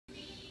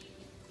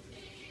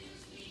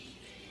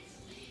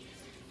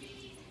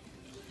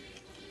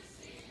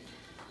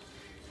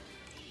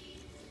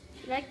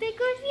like that,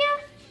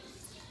 Garfield?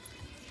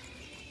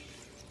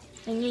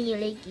 I know you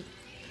like it.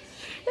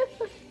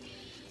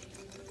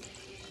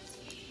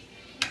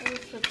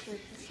 This looks like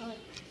the sun.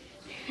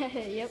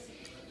 Yep.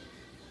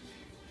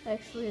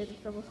 Actually, it's a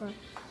double sun.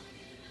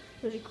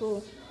 Pretty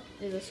cool.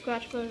 There's a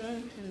scratch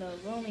version and a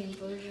roaming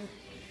version,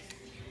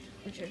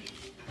 which are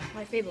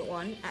my favorite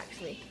one,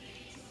 actually.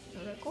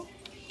 Isn't that cool?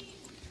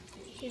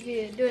 If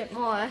you do it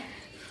more,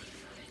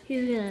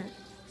 he's gonna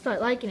start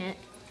liking it.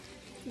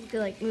 He's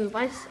gonna like move.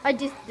 I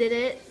just did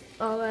it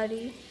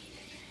already,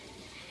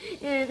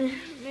 and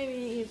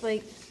maybe he's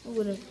like I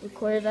would have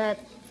recorded that,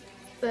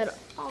 but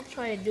I'll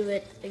try to do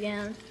it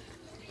again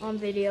on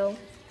video.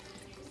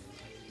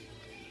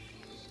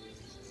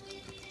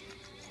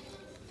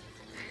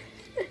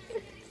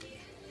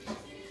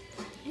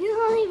 He's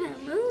not even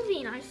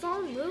moving. I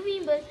saw him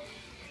moving, but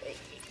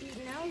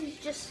now he's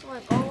just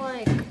like all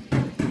like.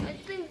 I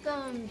think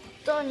I'm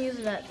done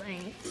using that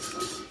thing.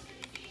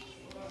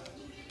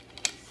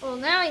 Well,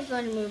 now he's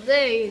going to move.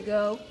 There you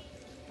go.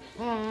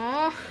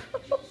 Aww.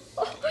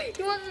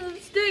 He wants the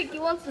stick. He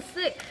wants the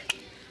stick.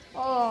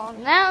 Oh,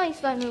 now he's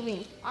starting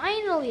moving.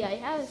 Finally, I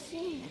haven't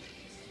seen it.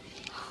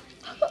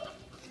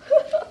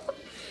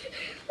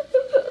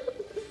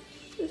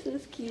 This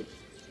is cute.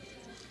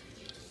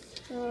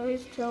 Oh,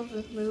 his tail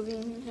is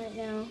moving right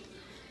now,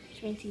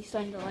 which means he's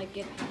starting to like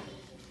it.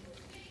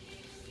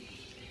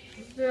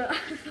 Yeah.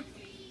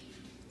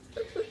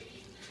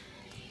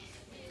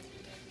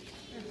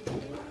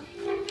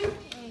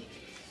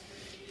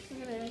 I'm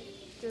gonna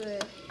do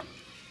it.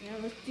 Now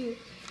let's do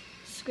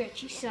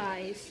scratchy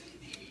size.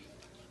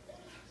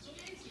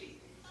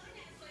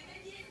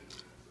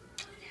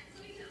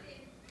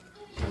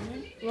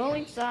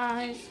 Rolling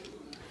size.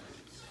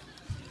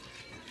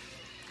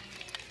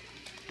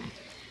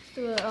 Let's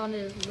do it on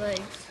his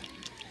legs.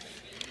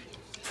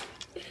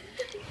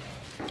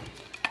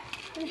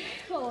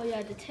 Oh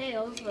yeah, the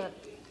tails, but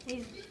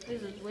this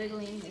is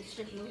wiggling, it's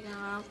just moving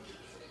around.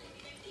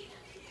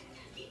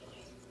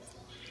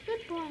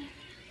 Good boy.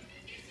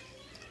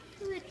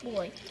 Good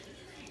boy.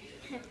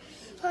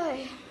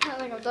 Hi, I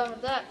think I'm done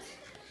with that.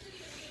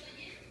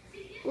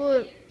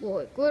 Good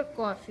boy, good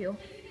Garfield.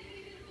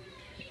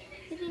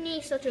 Isn't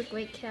he such a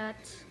great cat?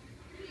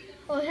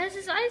 Oh, he has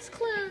his eyes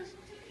closed.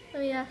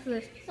 Let me ask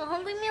this. You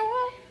hungry,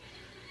 Meow?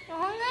 You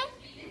hungry?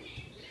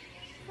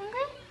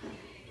 Hungry?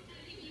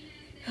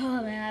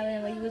 Oh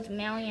man, he was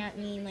meowing at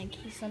me like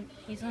he's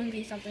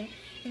hungry or something,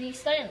 and he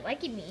started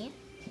liking me.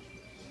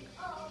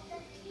 Oh.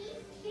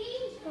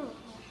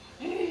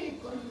 I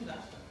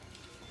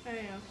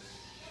don't know.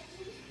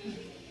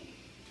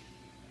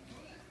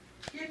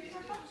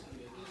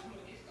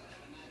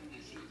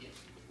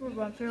 We're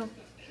going through.